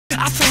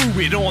I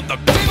threw it on the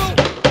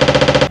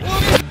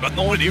but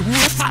no idea who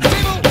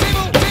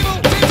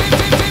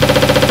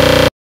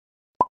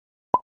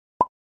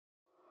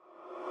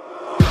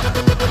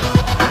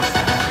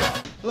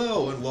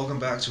Hello and welcome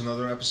back to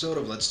another episode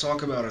of Let's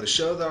Talk About It, a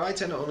show that I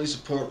tend to only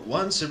support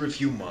once every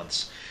few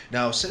months.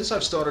 Now, since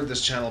I've started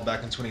this channel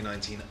back in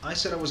 2019, I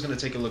said I was going to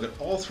take a look at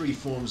all three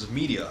forms of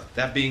media,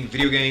 that being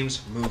video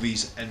games,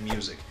 movies, and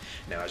music.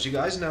 Now, as you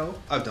guys know,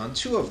 I've done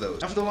two of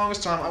those. Now, for the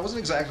longest time, I wasn't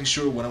exactly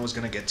sure when I was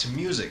going to get to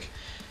music.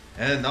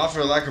 And not for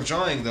a lack of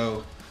trying,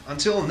 though.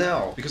 Until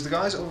now, because the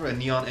guys over at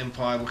Neon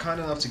Empire were kind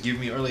enough to give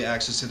me early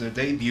access to their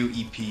debut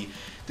EP,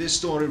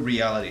 Distorted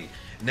Reality.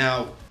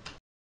 Now,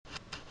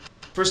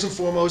 first and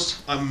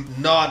foremost, I'm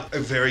not a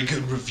very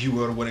good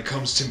reviewer when it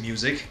comes to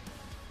music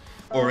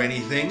or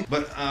anything,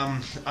 but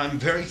I'm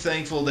very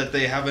thankful that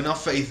they have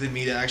enough faith in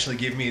me to actually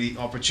give me the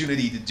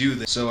opportunity to do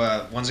this.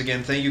 So once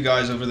again, thank you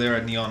guys over there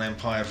at Neon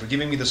Empire for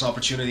giving me this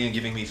opportunity and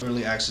giving me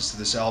early access to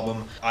this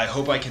album. I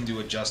hope I can do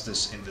it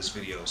justice in this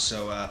video.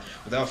 So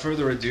without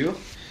further ado,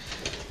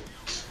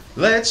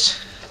 let's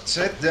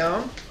sit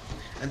down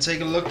and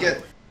take a look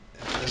at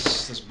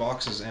this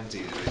box is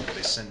empty.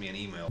 They sent me an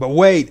email. But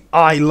wait,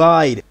 I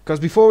lied! Because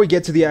before we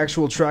get to the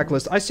actual track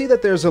list, I see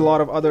that there's a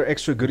lot of other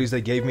extra goodies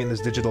they gave me in this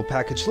digital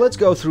package. Let's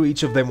go through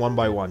each of them one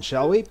by one,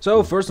 shall we?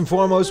 So, first and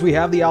foremost, we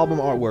have the album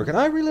artwork, and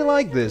I really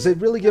like this. It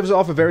really gives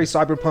off a very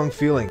cyberpunk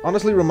feeling.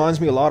 Honestly, reminds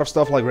me a lot of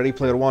stuff like Ready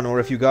Player One, or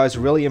if you guys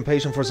are really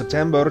impatient for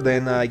September,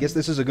 then I guess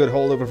this is a good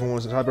holdover for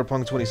when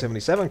Cyberpunk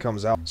 2077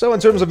 comes out. So, in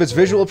terms of its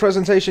visual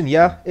presentation,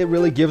 yeah, it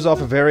really gives off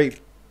a very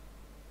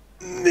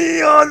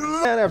neon.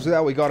 And after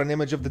that we got an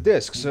image of the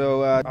disc,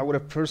 so I would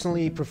have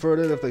personally preferred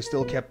it if they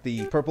still kept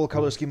the purple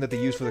color scheme that they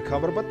used for the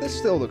cover, but this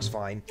still looks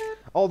fine.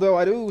 Although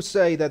I do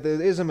say that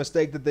there is a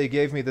mistake that they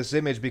gave me this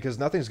image, because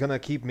nothing's gonna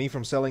keep me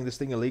from selling this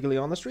thing illegally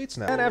on the streets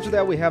now. And after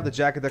that we have the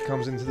jacket that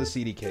comes into the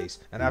CD case.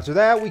 And after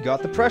that we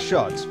got the press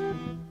shots.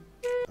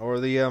 Or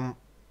the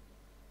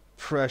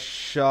press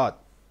shot.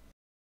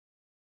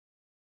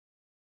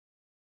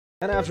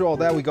 And after all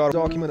that, we got a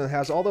document that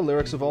has all the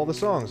lyrics of all the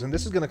songs, and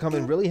this is gonna come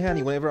in really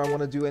handy whenever I want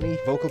to do any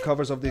vocal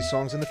covers of these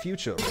songs in the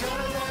future.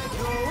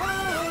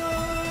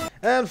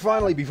 And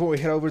finally, before we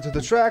head over to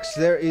the tracks,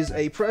 there is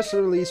a press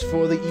release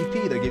for the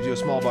EP that gives you a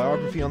small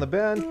biography on the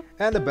band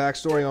and the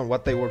backstory on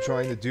what they were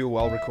trying to do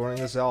while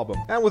recording this album.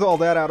 And with all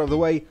that out of the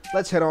way,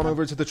 let's head on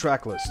over to the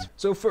track list.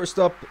 So first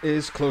up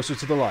is Closer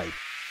to the Light.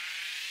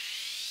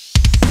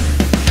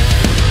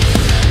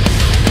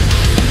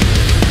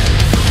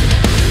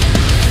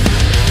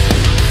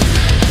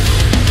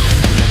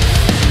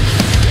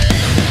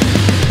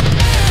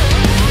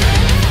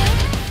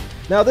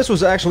 Now, this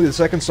was actually the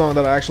second song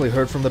that I actually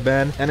heard from the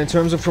band, and in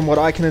terms of from what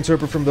I can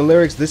interpret from the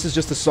lyrics, this is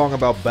just a song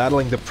about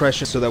battling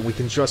depression so that we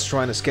can just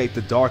try and escape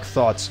the dark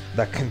thoughts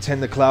that can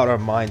tend to cloud our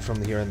mind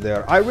from here and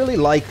there. I really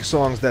like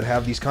songs that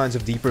have these kinds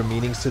of deeper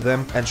meanings to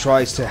them and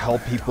tries to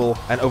help people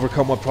and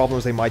overcome what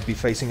problems they might be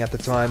facing at the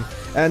time.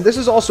 And this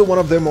is also one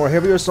of their more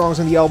heavier songs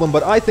in the album,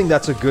 but I think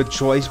that's a good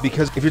choice,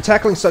 because if you're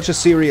tackling such a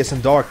serious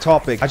and dark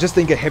topic, I just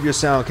think a heavier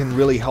sound can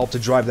really help to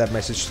drive that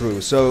message through.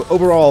 So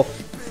overall,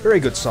 very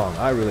good song.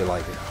 I really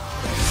like it.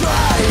 Try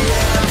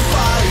and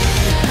fight,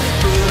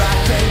 but I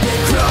can't get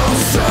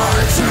closer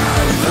to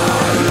the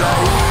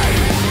light.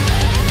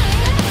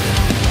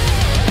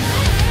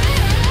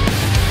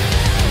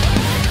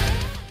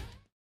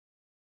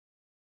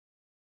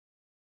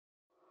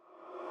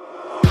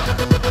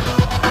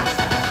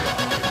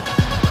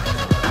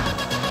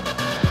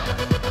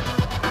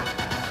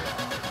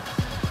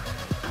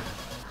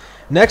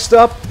 Next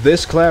up,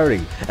 This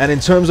Clarity. And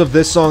in terms of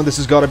this song, this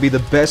has got to be the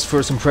best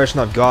first impression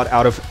I've got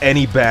out of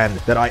any band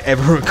that I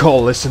ever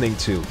recall listening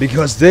to.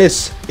 Because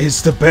this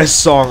is the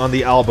best song on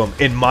the album,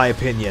 in my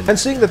opinion. And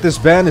seeing that this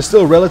band is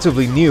still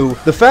relatively new,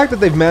 the fact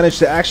that they've managed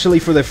to actually,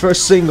 for their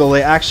first single,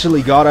 they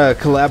actually got a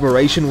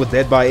collaboration with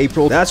Dead by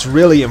April, that's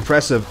really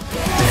impressive.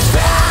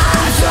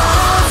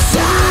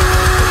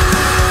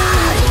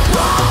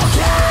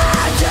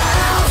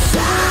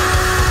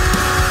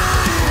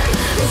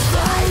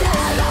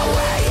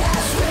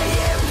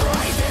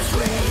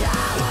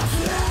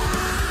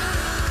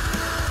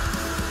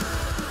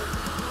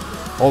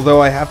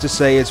 Although I have to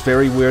say, it's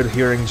very weird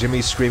hearing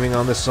Jimmy screaming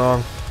on this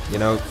song. You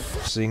know,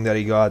 seeing that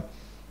he got...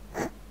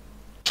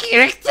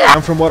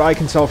 And from what I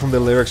can tell from the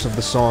lyrics of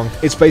the song,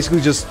 it's basically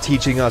just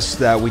teaching us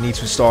that we need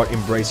to start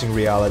embracing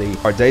reality.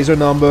 Our days are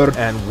numbered,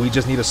 and we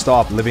just need to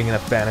stop living in a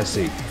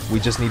fantasy.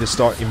 We just need to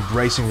start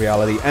embracing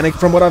reality. And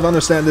from what I've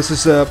understand, this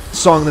is a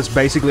song that's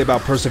basically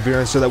about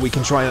perseverance so that we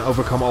can try and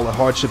overcome all the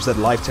hardships that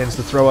life tends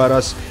to throw at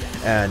us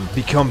and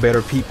become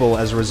better people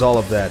as a result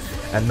of that,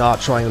 and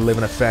not trying to live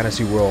in a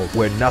fantasy world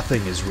where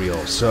nothing is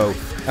real. So,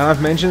 and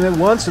I've mentioned it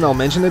once and I'll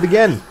mention it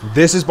again,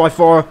 this is by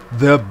far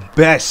the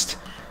best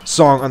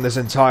song on this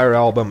entire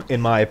album, in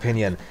my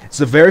opinion. It's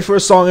the very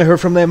first song I heard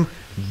from them,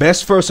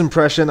 best first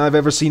impression I've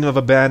ever seen of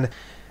a band,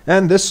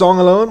 and this song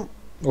alone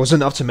was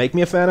enough to make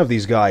me a fan of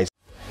these guys.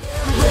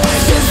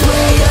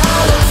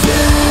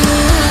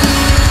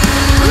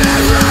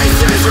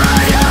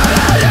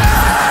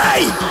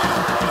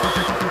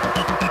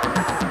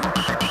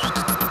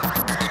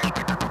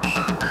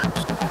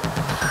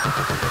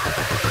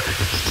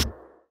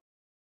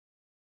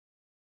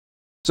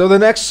 So the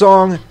next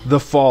song, The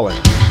Fallen.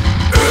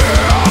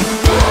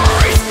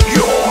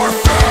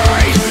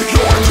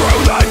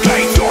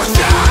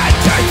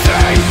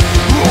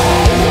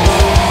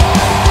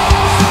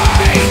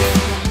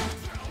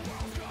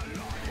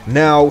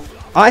 Now,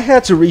 I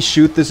had to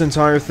reshoot this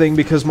entire thing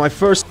because my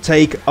first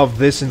take of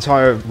this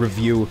entire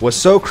review was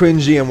so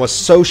cringy and was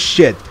so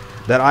shit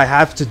that I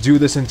have to do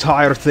this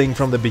entire thing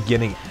from the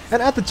beginning.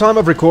 And at the time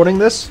of recording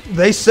this,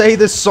 they say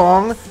this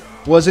song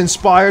was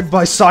inspired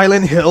by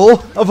Silent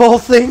Hill, of all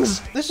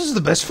things. This is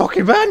the best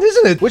fucking band,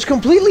 isn't it? Which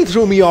completely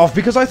threw me off,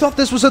 because I thought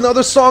this was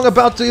another song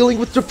about dealing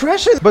with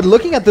depression. But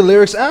looking at the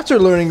lyrics after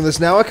learning this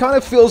now, it kind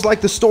of feels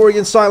like the story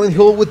in Silent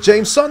Hill with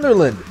James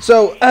Sunderland.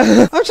 So,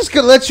 I'm just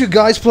gonna let you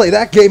guys play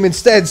that game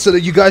instead, so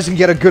that you guys can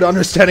get a good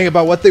understanding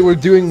about what they were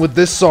doing with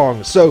this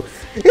song. So,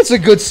 it's a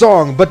good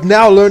song, but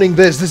now learning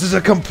this is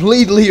a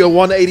completely a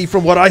 180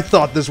 from what I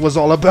thought this was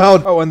all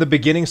about. Oh, and the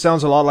beginning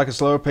sounds a lot like a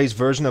slower paced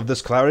version of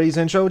this Clarity's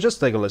intro.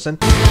 Just take a listen.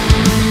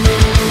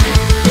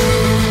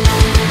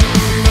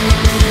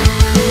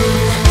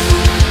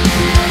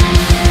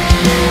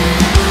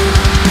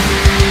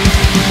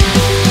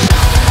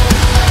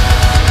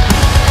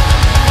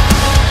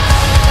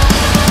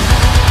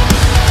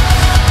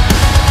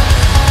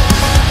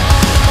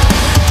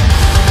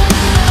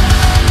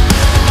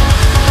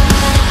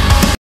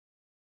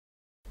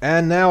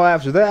 And now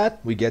after that,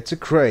 we get to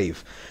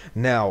Crave.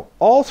 Now,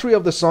 all three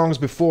of the songs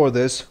before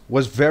this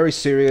was very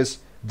serious,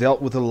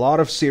 dealt with a lot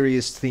of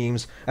serious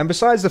themes, and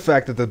besides the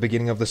fact that the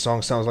beginning of the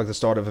song sounds like the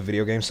start of a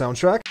video game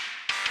soundtrack,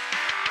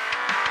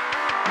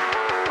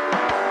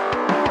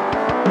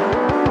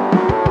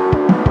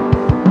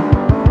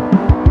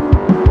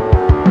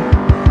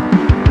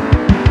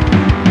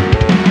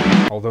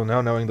 although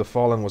now knowing The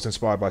Fallen was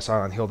inspired by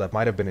Silent Hill, that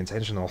might have been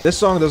intentional. This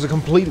song does a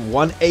complete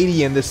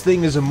 180, and this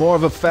thing is a more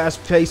of a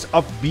fast-paced,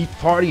 upbeat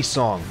party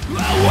song.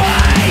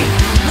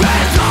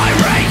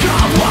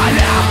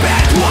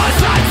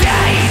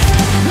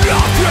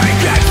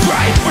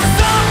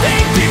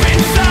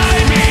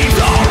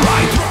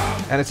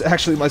 And it's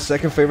actually my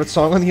second favorite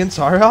song on the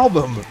entire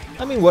album.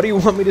 I mean, what do you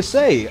want me to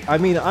say? I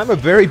mean, I'm a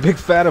very big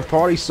fan of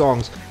party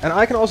songs, and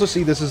I can also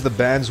see this as the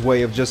band's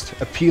way of just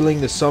appealing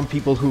to some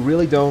people who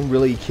really don't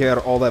care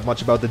all that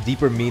much about the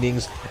deeper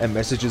meanings and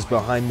messages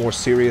behind more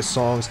serious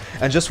songs,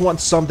 and just want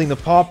something to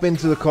pop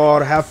into the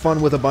car, have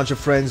fun with a bunch of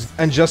friends,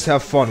 and just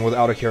have fun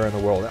without a care in the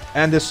world.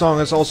 And this song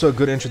is also a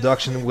good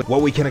introduction with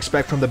what we can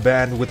expect from the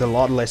band with a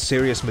lot less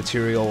serious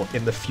material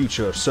in the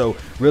future. So,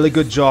 really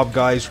good job,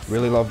 guys.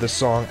 Really love this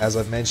song. As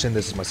I've mentioned,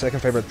 this is my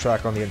second favorite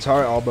track on the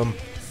entire album.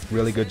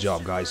 Really good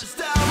job, guys.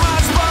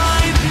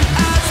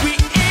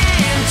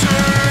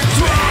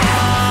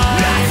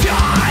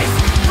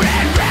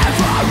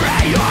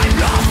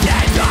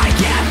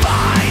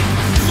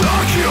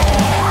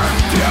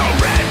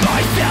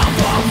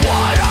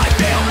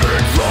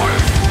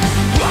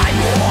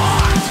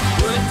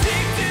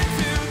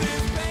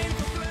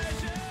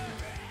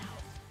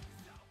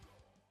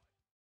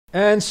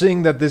 And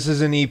seeing that this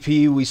is an EP,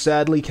 we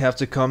sadly have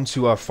to come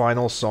to our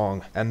final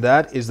song, and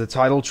that is the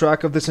title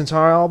track of this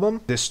entire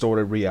album,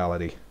 Distorted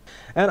Reality.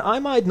 And I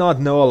might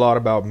not know a lot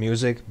about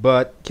music,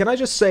 but can I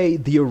just say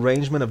the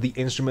arrangement of the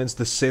instruments,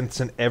 the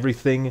synths, and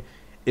everything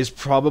is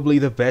probably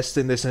the best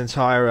in this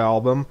entire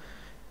album.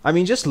 I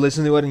mean, just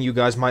listen to it and you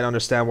guys might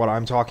understand what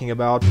I'm talking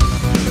about.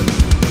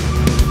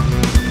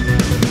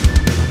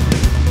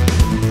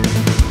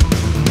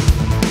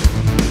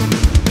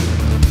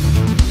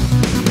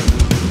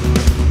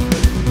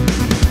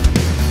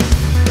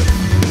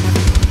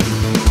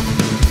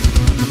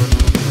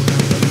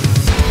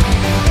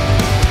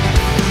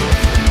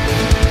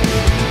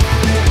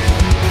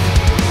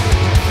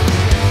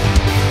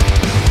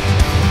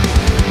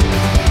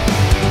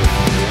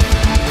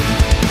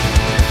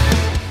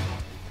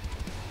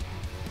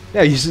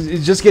 Yeah,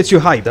 it just gets you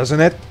hyped,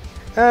 doesn't it?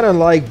 And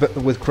unlike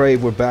with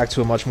Crave, we're back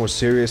to a much more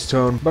serious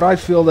tone, but I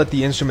feel that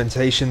the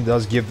instrumentation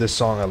does give this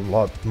song a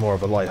lot more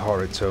of a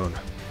lighthearted tone.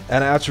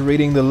 And after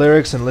reading the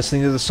lyrics and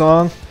listening to the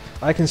song,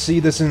 I can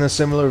see this in a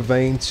similar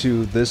vein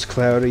to this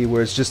Clarity,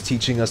 where it's just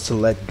teaching us to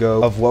let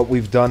go of what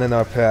we've done in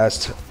our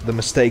past, the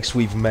mistakes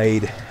we've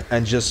made,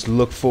 and just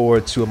look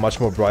forward to a much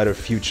more brighter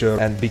future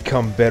and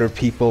become better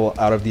people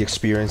out of the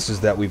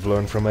experiences that we've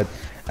learned from it.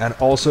 And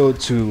also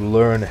to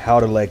learn how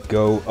to let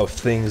go of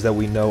things that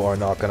we know are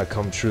not going to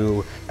come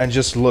true, and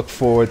just look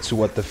forward to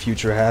what the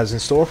future has in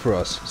store for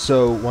us.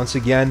 So once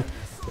again,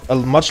 a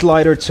much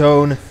lighter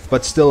tone,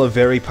 but still a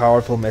very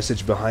powerful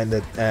message behind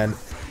it. And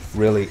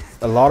really,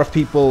 a lot of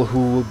people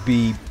who will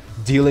be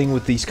dealing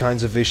with these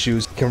kinds of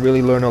issues can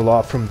really learn a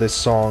lot from this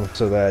song,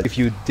 so that if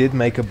you did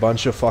make a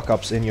bunch of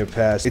fuck-ups in your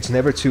past, it's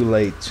never too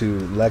late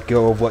to let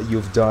go of what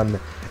you've done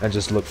and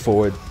just look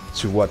forward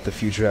to what the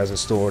future has in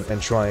store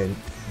and try and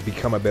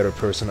become a better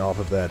person off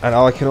of that. And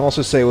I can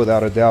also say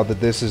without a doubt that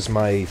this is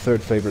my third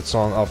favorite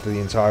song off the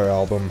entire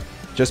album.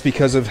 just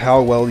because of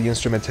how well the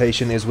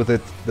instrumentation is with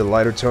it, the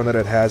lighter tone that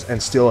it has,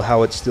 and still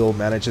how it still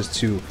manages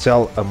to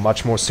tell a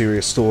much more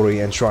serious story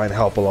and try and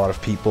help a lot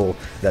of people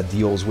that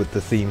deals with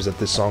the themes that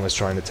this song is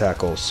trying to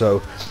tackle.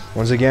 So,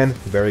 once again,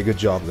 very good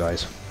job,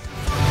 guys.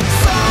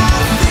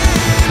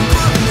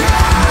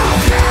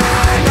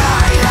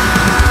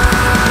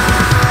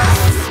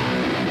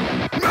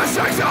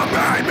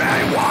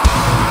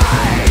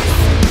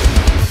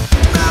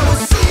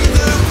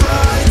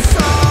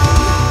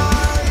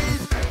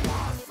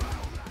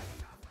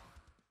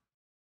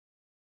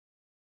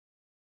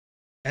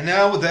 And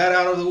now with that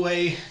out of the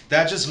way,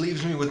 that just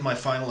leaves me with my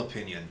final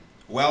opinion.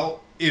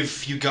 Well,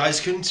 if you guys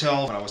couldn't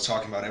tell when I was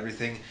talking about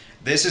everything,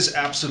 this is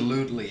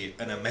absolutely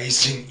an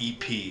amazing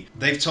EP.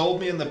 They've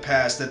told me in the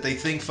past that they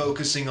think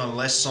focusing on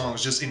less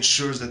songs just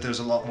ensures that there's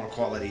a lot more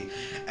quality.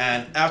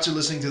 And after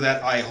listening to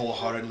that, I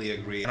wholeheartedly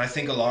agree. And I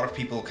think a lot of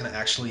people can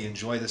actually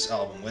enjoy this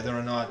album, whether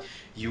or not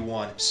you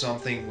want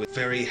something with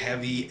very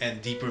heavy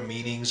and deeper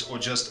meanings or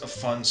just a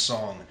fun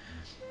song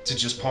to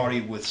just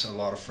party with a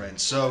lot of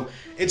friends. So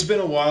it's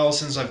been a while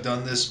since I've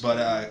done this,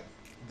 but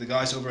the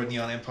guys over at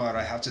Neon Empire,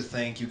 I have to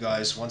thank you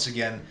guys once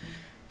again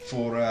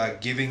for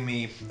giving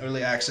me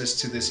early access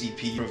to this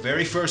EP. For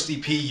very first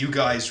EP, you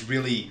guys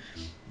really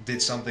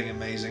did something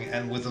amazing,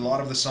 and with a lot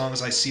of the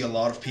songs, I see a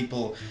lot of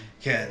people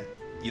can,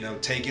 you know,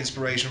 take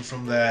inspiration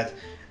from that.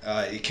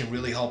 It can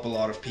really help a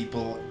lot of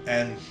people,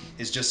 and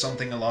it's just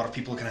something a lot of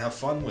people can have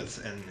fun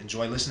with and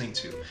enjoy listening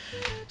to.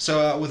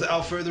 So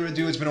without further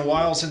ado, it's been a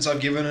while since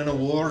I've given an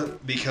award,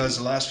 because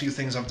the last few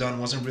things I've done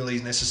wasn't really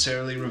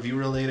necessarily review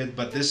related,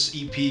 but this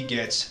EP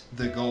gets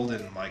the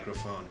golden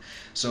microphone.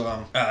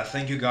 So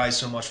thank you guys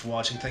so much for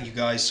watching. Thank you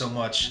guys so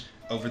much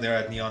over there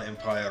at Neon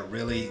Empire.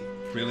 Really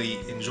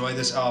enjoy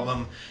this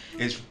album.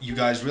 You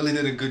guys really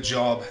did a good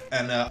job,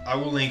 and I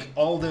will link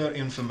all their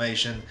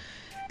information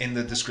in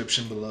the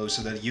description below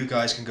so that you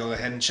guys can go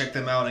ahead and check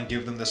them out and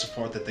give them the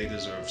support that they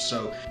deserve.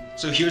 So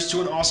here's to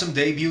an awesome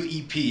debut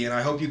EP, and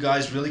I hope you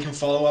guys really can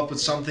follow up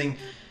with something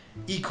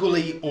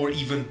equally or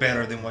even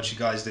better than what you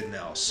guys did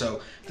now.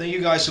 So thank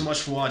you guys so much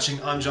for watching.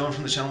 I'm John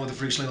from the channel with the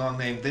freakishly long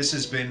name. This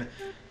has been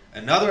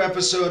another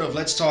episode of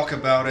Let's Talk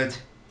About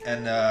It,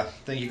 and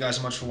thank you guys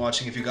so much for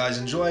watching. If you guys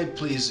enjoyed,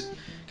 please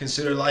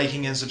consider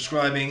liking and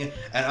subscribing,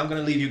 and I'm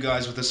gonna leave you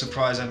guys with a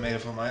surprise I made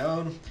up on my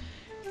own.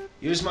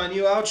 Here's my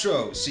new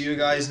outro. See you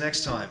guys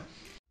next time.